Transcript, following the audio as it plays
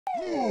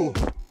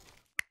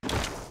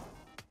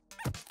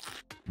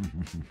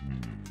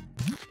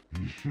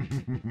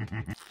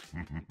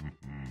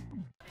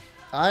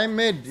I'm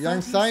mid,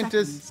 young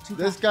scientist.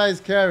 This guy is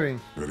carrying.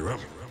 Very well.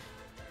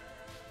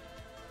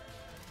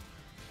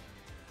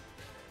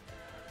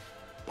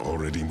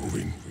 Already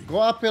moving. Go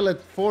uphill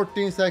at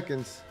 14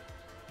 seconds.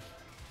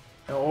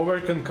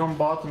 Over can come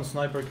bot and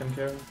sniper can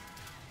carry.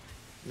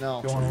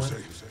 No. You wanna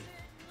win?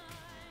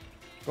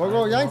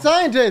 Go, young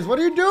scientist. What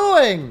are you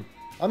doing?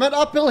 I'm at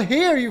uphill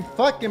here, you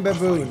fucking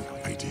baboon.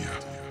 Idea.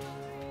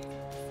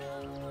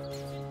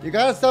 You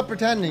gotta stop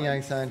pretending,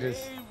 young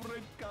scientist.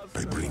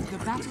 I bring The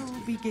my battle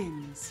blade.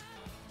 begins.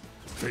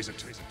 Face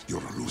it.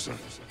 You're a loser.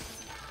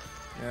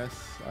 Yes,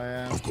 I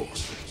am. Of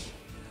course.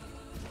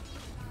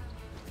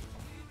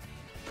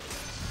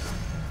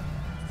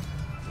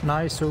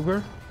 Nice,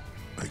 Uger.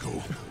 I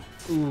go.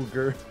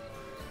 Ooger.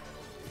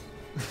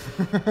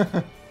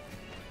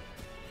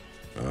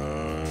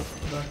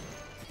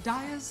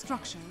 Dire's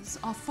structures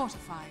are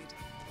fortified.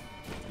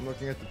 I'm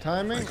looking at the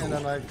timing and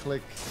then I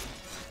click.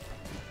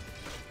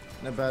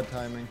 In a bad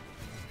timing.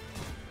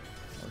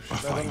 Oh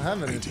shit, I don't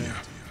have anything.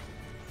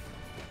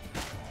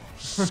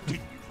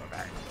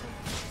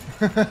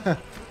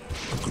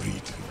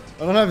 Agreed. I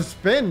don't have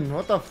spin.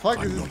 What the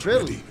fuck is this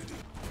build?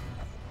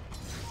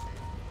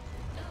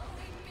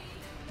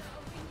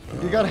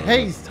 You got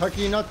haste. How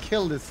can you not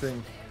kill this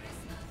thing?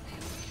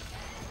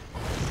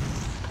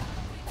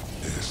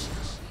 Yes.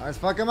 Let's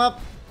fuck him up.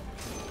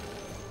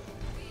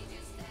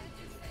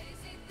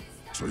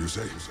 So you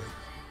say.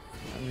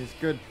 And he's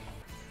good.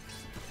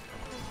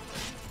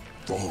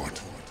 Forward.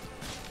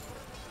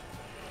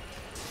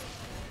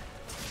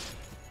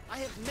 I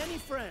have many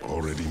friends.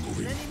 Already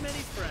moving. Many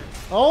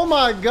friends. Oh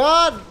my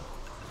god!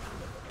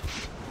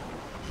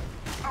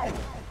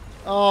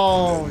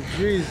 Oh,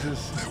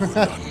 Jesus. We're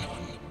done.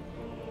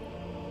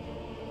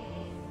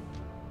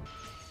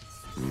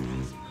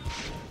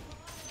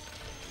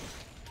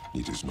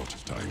 It is not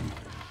time.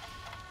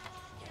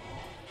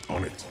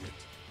 On it.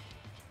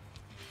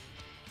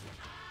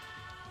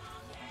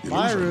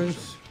 My Illusion.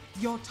 runes.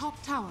 Your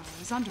top tower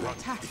is under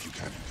attack. If you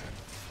can.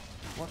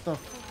 What the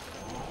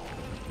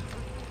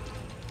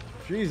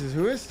Jesus,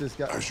 who is this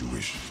guy? As you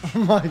wish. Oh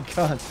my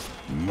god.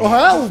 Oh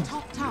hell! Your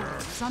top tower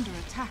is under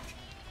attack.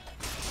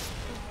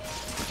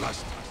 At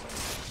last.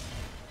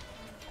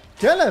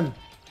 Kill him!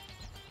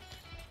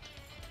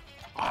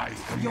 I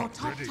am Your not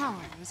top ready.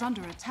 tower is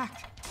under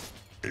attack.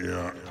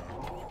 Yeah.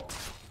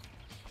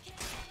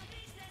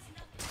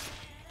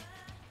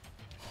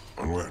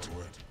 Onward.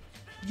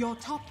 Your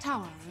top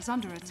tower is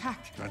under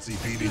attack. That's the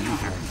beating you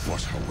can.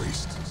 What a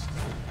waste.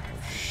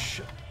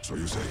 Shit. So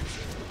you say.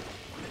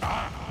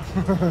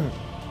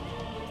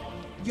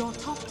 Your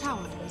top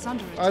tower is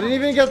under attack. I didn't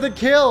even get the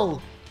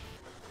kill!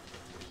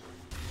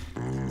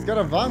 He's got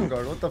a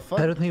vanguard, what the fuck?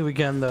 I don't think we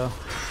can though.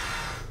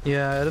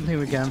 Yeah, I don't think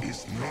we can.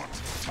 It's not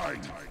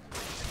time.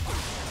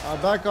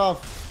 Back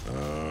off.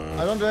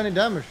 I don't do any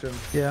damage to him.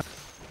 Yeah,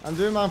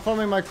 I'm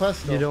forming my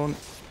quest though. you don't.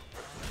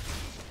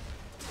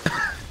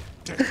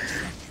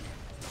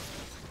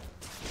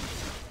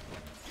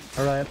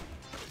 All right.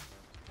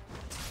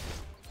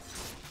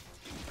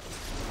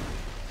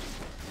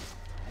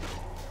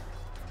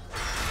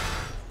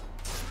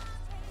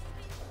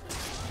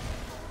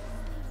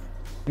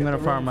 I'm gonna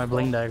farm my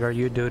bling dagger.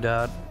 You do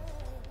that.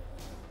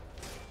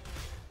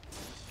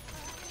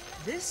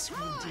 This will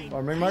do.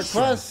 Forming my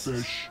quest.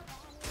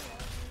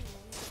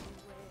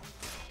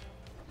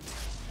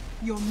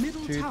 Your middle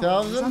tower is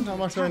 2000? under How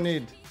much do I attack.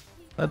 need?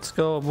 Let's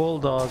go,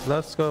 Bulldog.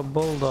 Let's go,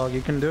 Bulldog.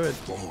 You can do it.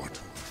 Forward.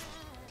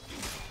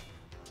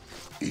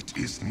 It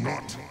is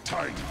not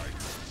time.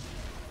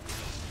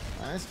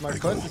 Nice, my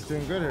quest is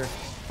doing good here.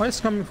 Why is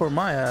he coming for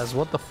my ass?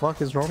 What the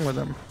fuck is wrong with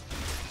him?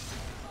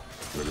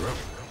 Very well.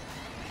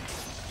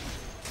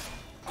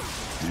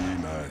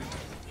 Denied.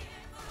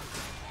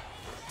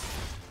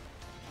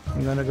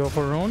 I'm gonna go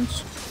for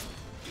runes.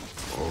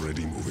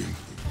 Already moving.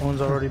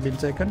 Runes already been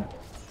taken.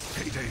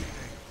 Payday.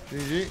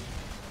 GG.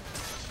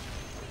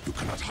 You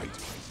cannot hide.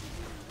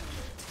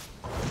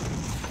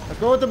 Let's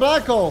go with the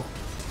black hole.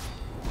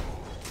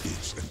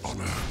 It's an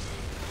honor.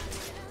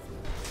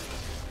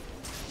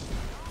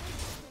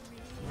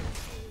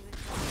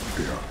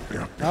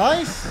 Yeah.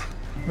 Nice.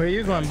 Where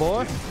you going,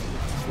 boy?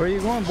 Where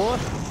you going, boy?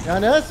 You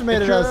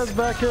underestimated Get your ass us.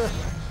 back here.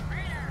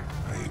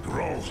 I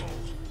grow.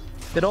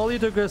 It only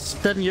took us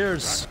 10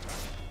 years.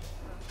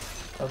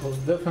 That was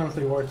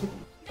definitely worth it.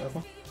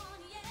 Careful.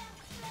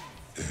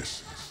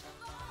 Yes.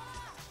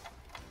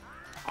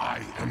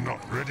 I am not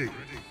ready.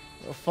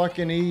 Oh,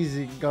 fucking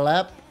easy,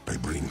 glap. I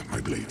bring my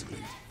blade.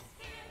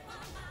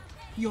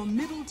 Your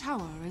middle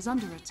tower is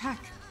under attack.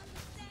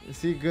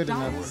 Is he good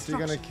enough? Dire's Is he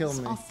gonna kill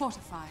structures me? are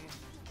fortified.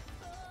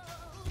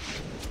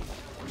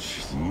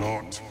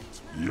 Not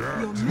Your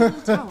yet.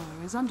 middle tower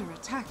is under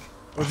attack.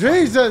 Oh,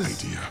 Jesus!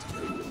 Idea.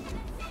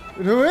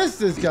 Who is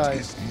this guy?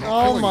 Is not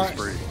Oh going my.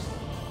 free.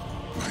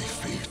 My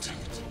fate.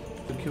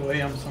 To kill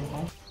AM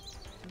somehow.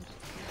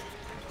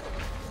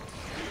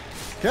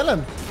 Kill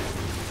him.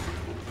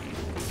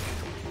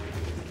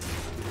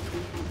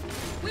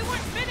 We will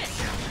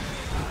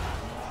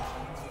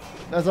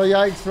That's a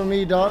yikes for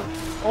me, dog.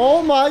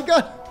 Oh my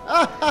god!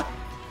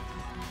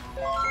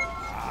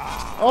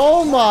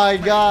 Oh my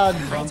god!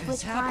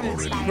 With Prime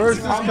Inspires, Verse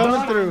is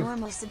coming through.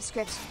 normal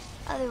subscription.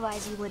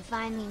 Otherwise, you would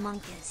find me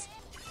monkeys.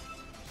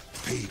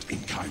 Paid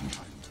in kind.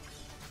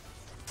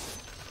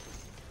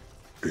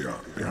 Yeah.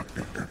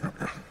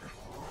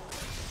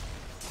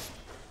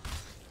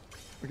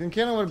 We can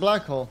kill him with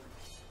black hole.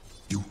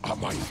 You are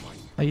mine.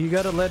 You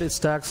gotta let it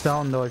stacks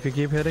down though. If you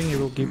keep hitting, you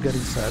will keep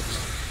getting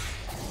stacks.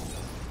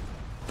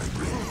 My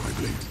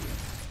blade.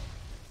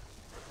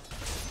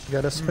 You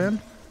gotta spin.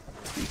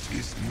 It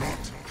is not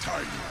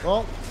time.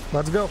 Well,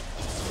 Let's go.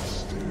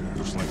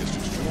 Looks like it's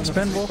just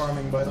Spin, Wolf.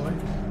 Farming, by the way.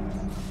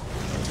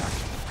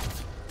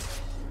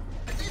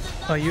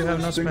 Oh, you have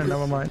no spin.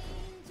 Never mind.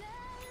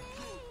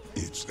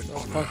 It's an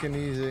that's honor. fucking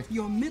easy.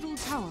 Your middle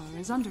tower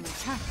is under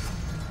attack.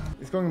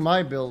 He's going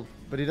my build,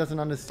 but he doesn't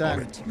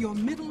understand. Your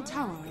middle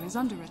tower is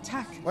under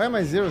attack. Why am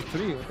I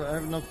 0-3? What, I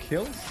have no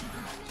kills?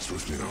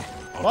 Swiftly now.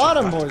 I'll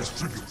Bottom, take that boys. as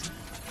tribute.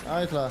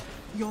 Elaitoh.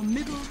 Your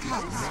middle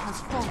tower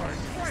has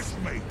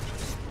fallen.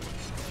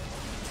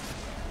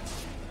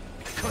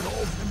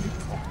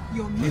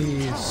 Your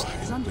middle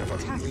tower is under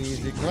attack.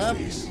 Easy clap.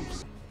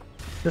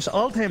 Just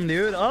ult him,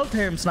 dude. Ult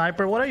him,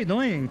 sniper. What are you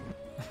doing?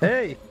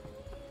 Hey.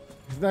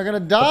 He's not gonna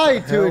die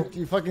What the to hell? it,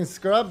 you fucking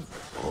scrub.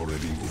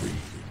 Already moving.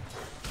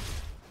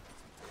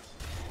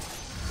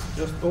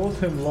 Just ult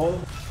him, lol.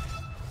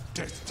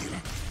 Death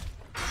dealer.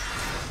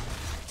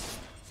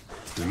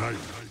 Denied.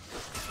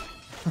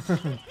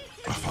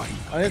 A fine.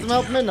 I need some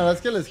help mid now,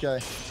 let's kill this guy.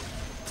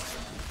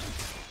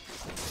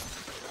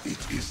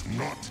 It is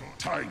not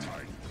time.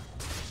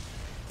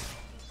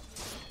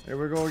 Here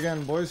we go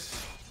again, boys.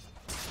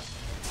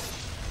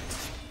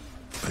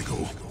 I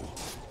go.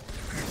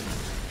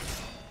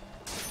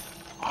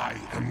 I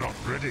am not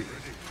ready.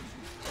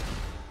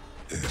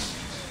 Yes.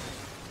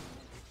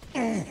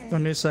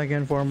 Only a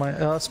second for my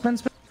spin.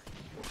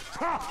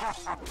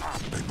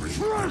 I bring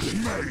my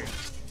blade.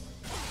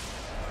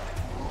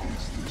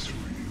 Is this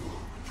real?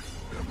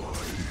 Am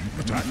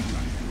I? Attack.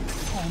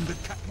 On the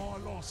cat more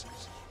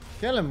losses.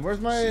 Kill him, where's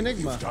my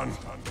Enigma? Done.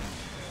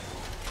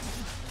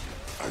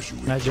 As you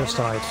I just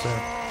died, so.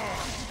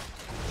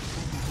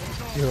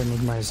 Your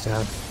Enigma is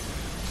dead.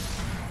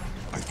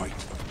 I fight.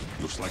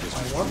 Looks like it's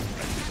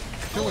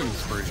Killing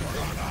spree.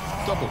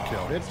 Double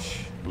kill. Bitch.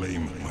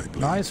 blame my blade.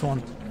 Nice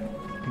one.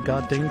 You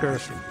got Dinker.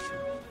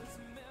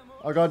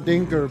 I got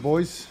Dinker,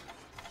 boys.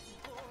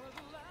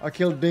 I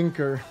killed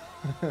Dinker.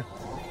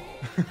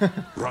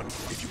 Run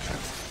if you can.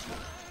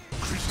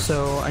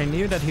 So I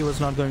knew that he was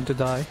not going to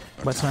die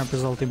by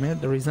Sniper's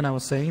ultimate. The reason I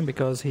was saying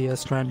because he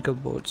has Tranquil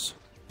Boots.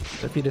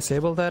 If he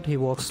disable that, he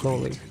walks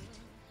slowly.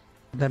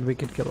 Then we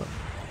could kill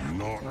him.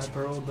 Not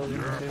Sniper ult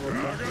doesn't disable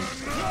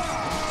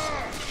that.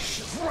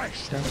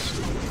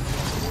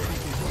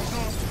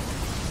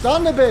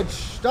 Stun the bitch!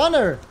 Stun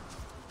her!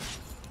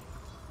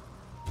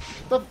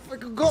 The fuck?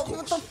 Go!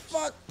 What the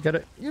fuck? You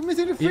gotta, You're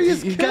missing the you,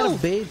 freest you kill!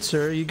 gotta bait,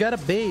 sir. You gotta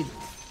bait.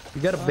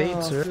 You gotta bait,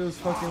 Oh, sir. feels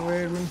fucking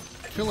weird, man.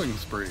 Killing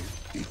spree.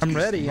 I'm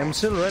ready. I'm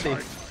still ready.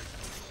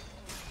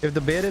 If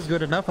the bait is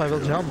good enough, I will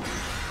jump.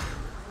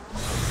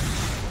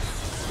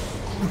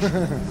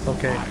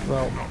 Okay,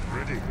 well,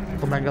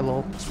 Omega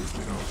low.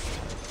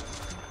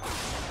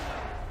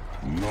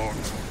 Not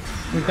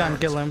We can't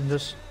kill him.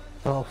 Just.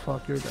 Oh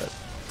fuck, you're dead.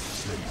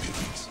 slim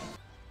pickings.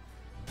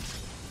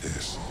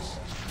 Yes.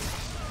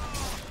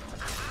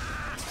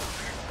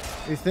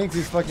 He thinks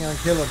he's fucking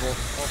unkillable.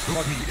 Oh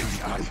fuck. Me in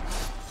the eye.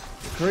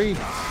 Creed.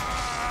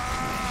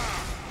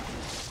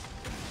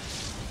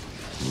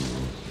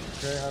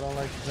 Okay, I don't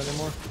like this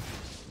anymore.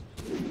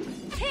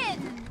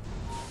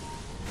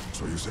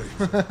 So you say.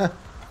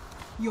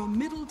 Your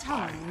middle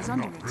tower is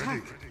under Not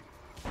attack. ready.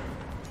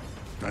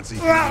 Fancy.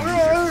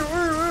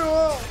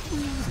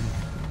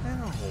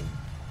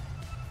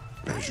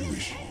 As you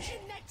wish.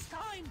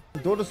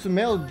 Dota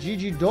Sumel,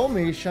 Gigi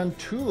Domi,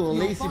 Shantul,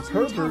 Lazy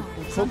Pervert,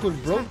 Coco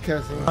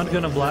Broadcasting. I'm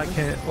gonna black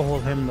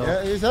hold him though.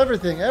 Yeah, he's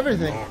everything,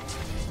 everything.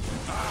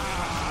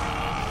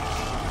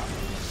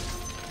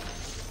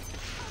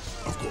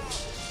 Of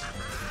course.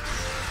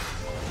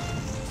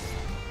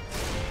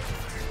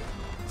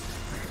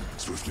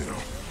 Swiftly now.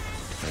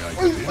 May I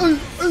get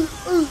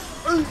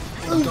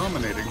in?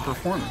 Dominating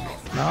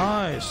performance.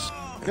 Nice.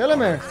 Kill him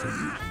here.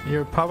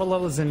 Your power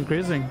level is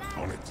increasing.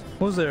 On it.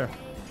 Who's there?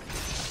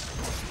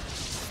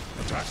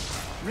 Attack.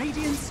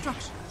 Radiant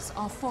structures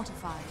are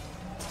fortified.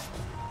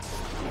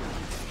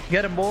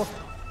 Get them both.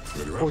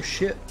 Very well. Oh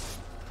shit.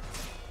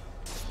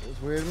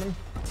 It's weird, man.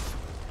 I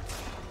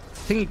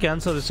think he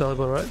canceled his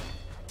teleport, right?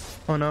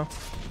 Oh no.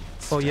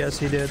 Oh yes,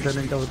 he did.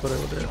 Then he teleport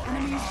over there.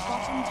 Enemy's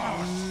bottom tower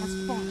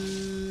has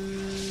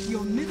fallen.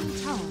 Your middle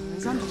tower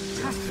is under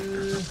attack.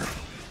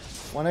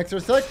 1 extra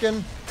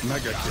second.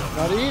 Mega kill.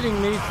 Not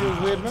eating me, feels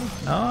weird, man.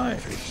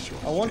 Nice.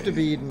 I want to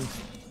be eaten.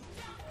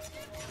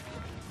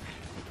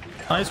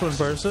 Nice one,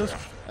 versus.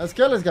 Let's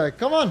kill this guy.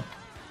 Come on.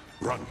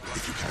 Run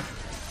if you can.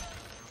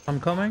 I'm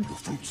coming. The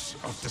fruits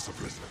of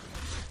discipline.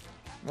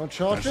 No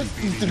charges.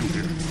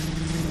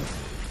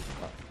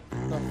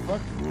 The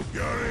fuck?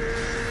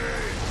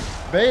 Yari!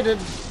 Baited.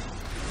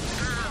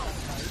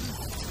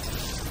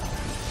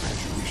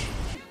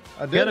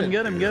 I did Get him, it.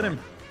 get him, get him.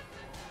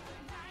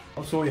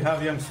 Also, we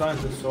have young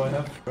scientists, so I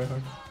have to try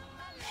hard.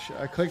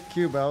 I clicked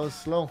Q, but I was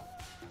slow.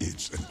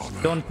 It's an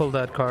honor. Don't pull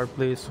that card,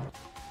 please.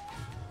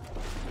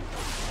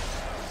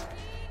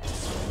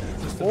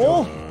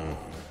 Oh!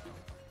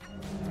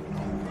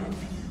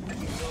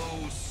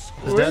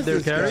 Is Who that is their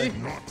this guy? carry?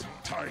 Not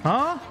time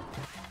Huh?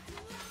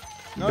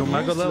 Not Don't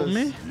mega level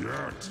me? useless.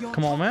 yet. Your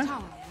Come on, top man.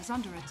 tower is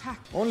under attack.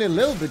 Only a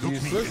little bit Look me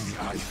in useless.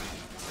 the eye.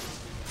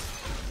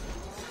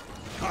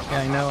 Yeah,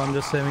 I know, I'm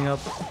just saving up.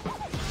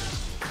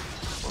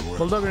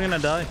 Bulldog, you're gonna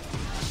die.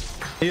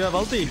 You have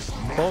ulti.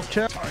 Both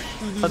chair.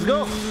 Let's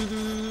go.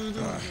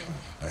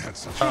 I had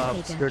such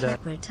You're dead.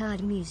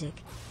 Retard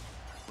music.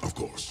 Of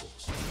course.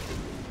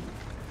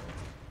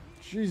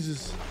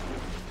 Jesus.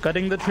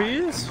 Cutting the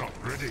trees Not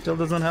ready. still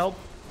doesn't help.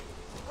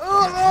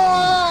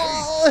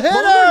 Oh, hit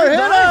her!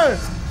 Hit her!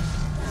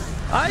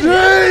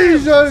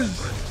 Jesus!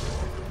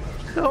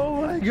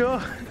 Oh my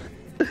god.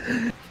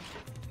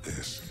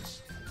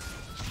 This.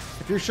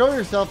 If you show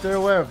yourself, they're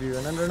aware of you,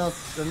 and then they're not.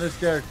 Then they're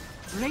scared.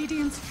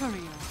 Radiant's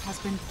courier has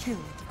been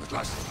killed. At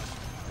last.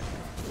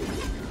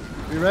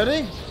 You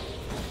ready?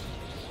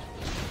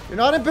 You're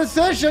not in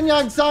position,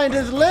 young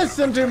scientist.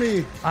 Listen to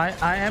me.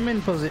 I am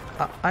in position.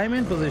 I'm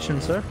in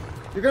position, sir.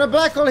 You're gonna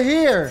black hole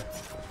here.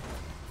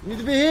 You need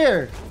to be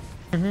here.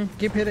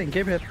 Keep hitting,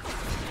 keep hitting.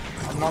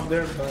 I'm not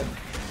there, but...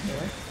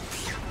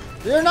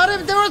 You're not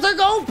even. There was an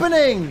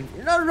opening.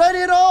 You're not ready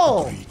at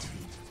all.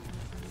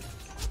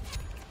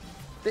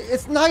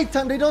 It's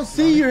nighttime. They don't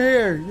see you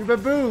here. You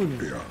baboon.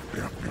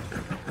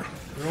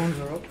 Drones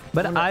are up.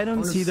 But I don't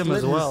wanna see them as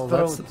slit his well.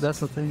 throat. That's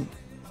the thing.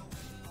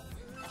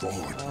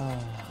 Forward.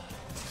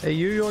 Hey,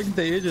 you yoink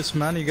the aegis,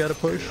 man. You gotta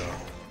push.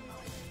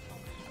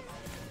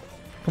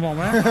 Come on,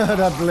 man.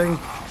 That blink.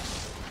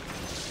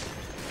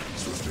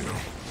 Swiftly now.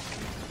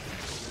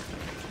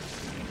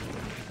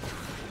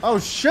 Oh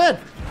shit!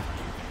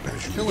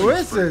 As you Who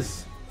is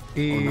this?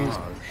 He's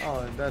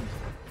Oh, that.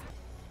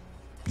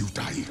 You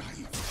die.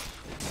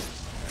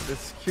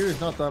 This Q is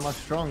not that much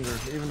stronger,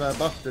 even though I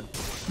buffed it.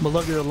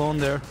 Bulldog, you're alone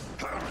there.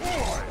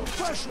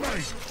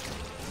 Flashlight.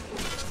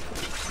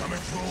 Coming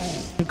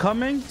through. I'm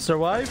coming.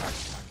 Survive.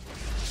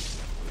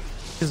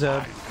 He's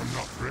dead. I'm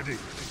not ready.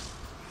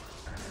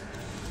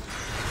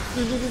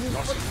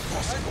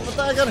 What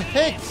the? I got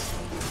hit!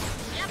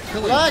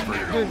 Black!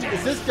 Dude,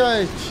 is this guy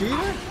a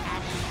cheater?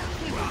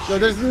 So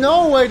there's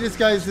no way this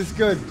guy is this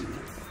good.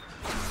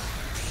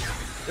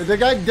 The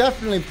guy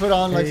definitely put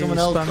on like Hey, someone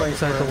else. spamming playing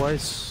for him.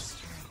 sacrifice.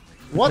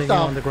 What Taking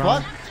on the the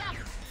ground. fuck?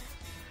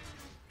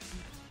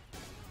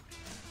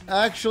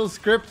 Actual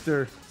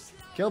scripter.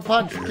 Kill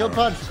punch, go,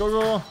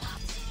 go.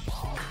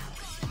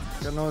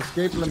 Got no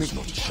escape, let me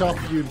chop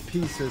you in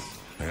pieces.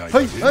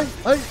 Hey, hey, hey,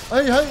 hey,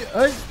 hey,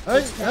 hey, hey,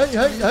 hey,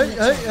 hey,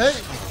 hey, hey.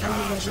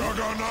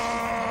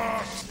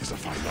 Juggernaut. Is a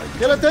fine idea.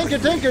 Get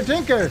a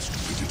tinker.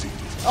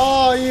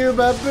 Oh, you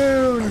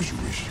baboon. As you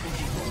wish.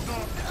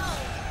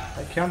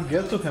 I can't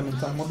get to him in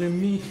time. What do you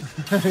mean?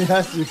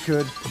 Yes, you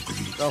could.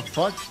 The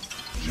fuck?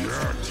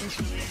 Dire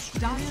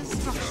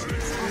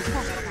structures are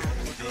fortified.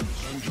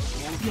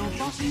 Your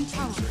bottom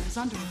tower is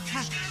under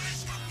attack.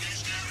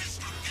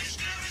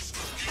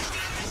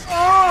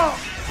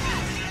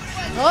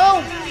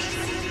 Oh!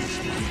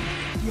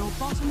 Your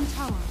bottom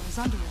tower is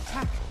under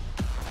attack.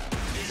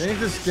 They need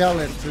to scale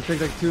it to take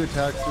like 2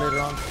 attacks later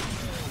on.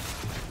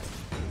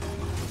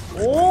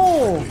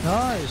 Oh!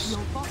 Nice. Your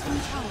bottom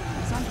tower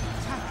is under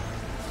attack.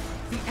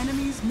 The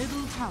enemy's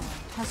middle tower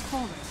has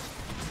fallen.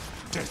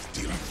 Death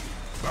dealer.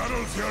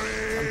 Battle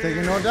fury. I'm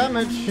taking no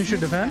damage. You should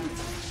defend.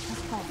 Has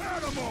fallen.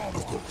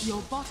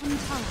 Your bottom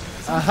tower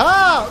is under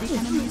Aha! The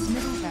enemy's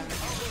middle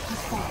barracks has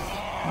fallen.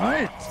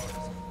 Alright.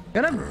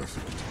 Get him.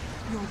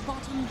 Your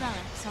bottom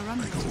barracks are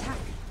under attack.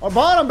 Our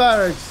bottom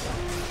barracks!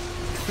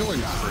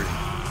 Killing spree.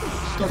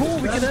 Cool,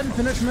 we can end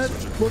finish mid.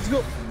 Let's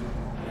go.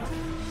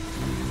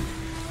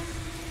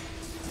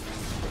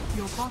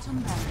 Your bottom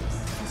barracks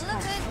has Look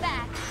fallen. who's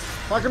back.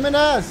 Fuck him in the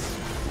ass!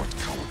 What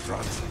coward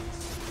runs?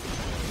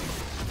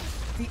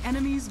 The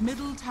enemy's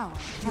middle tower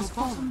has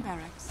fallen.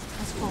 Barracks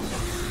has fallen.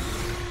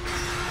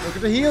 Look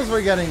at the heals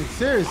we're getting,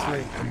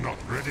 seriously. I'm not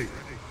ready.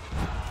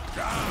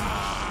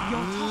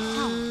 Your top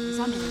tower is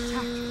under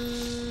attack.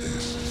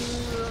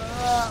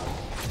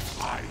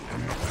 I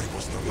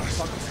was the last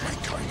of my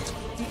kind.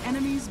 The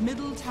enemy's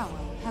middle tower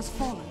has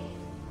fallen.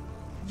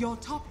 Your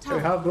top tower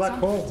They have black is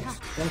under hole.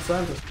 attack. Young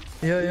scientist.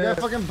 Yeah, You yeah. got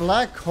fucking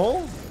black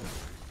hole?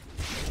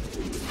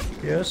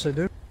 Yes, I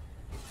do.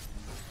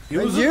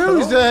 Use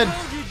it!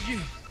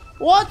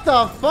 What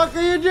the fuck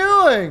are you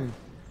doing?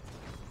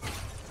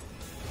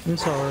 I'm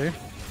sorry.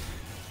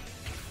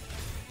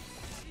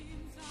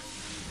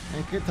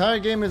 And the entire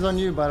game is on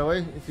you, by the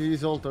way, if you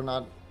use ult or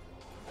not.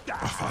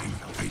 A fine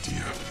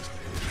idea.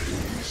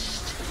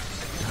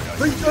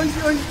 Ay, ay,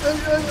 ay, ay,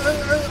 ay, ay,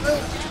 ay, ay.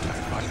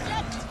 My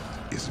hand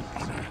is an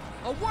honor.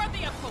 A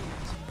worthy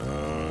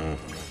opponent.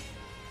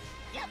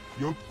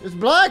 Just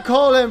black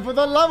hole him, for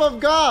the love of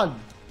God!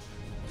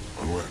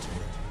 Onward.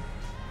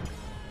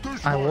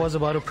 I was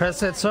about to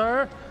press it,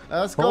 sir.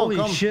 Let's go. Holy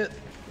Come. shit.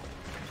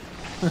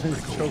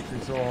 He's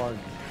choking so hard.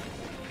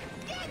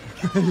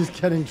 He's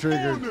getting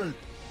triggered.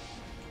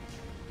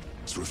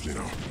 Swiftly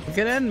now.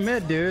 Get in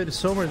mid, dude.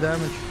 So much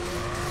damage.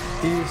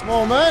 He's Come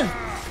on, man.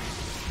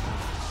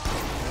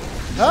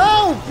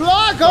 Oh,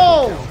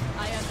 Blocko!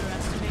 I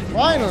underestimated.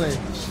 Finally.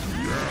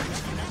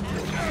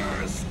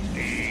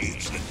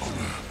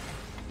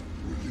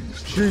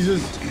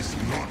 Jesus. Is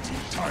not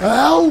time.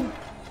 Ow!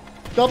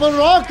 Double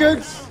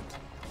rockets!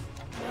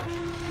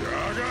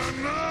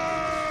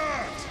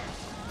 Juggernaut!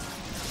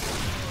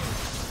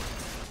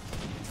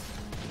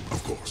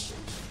 Of course.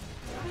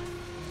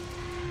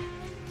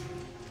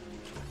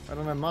 I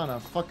don't have mana.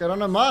 Fuck, I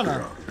don't have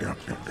mana.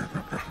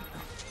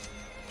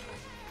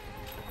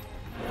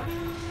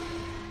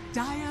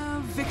 Dire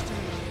victory.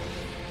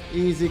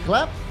 Easy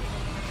clap.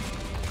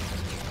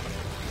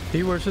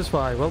 P versus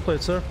 5. Well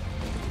played, sir.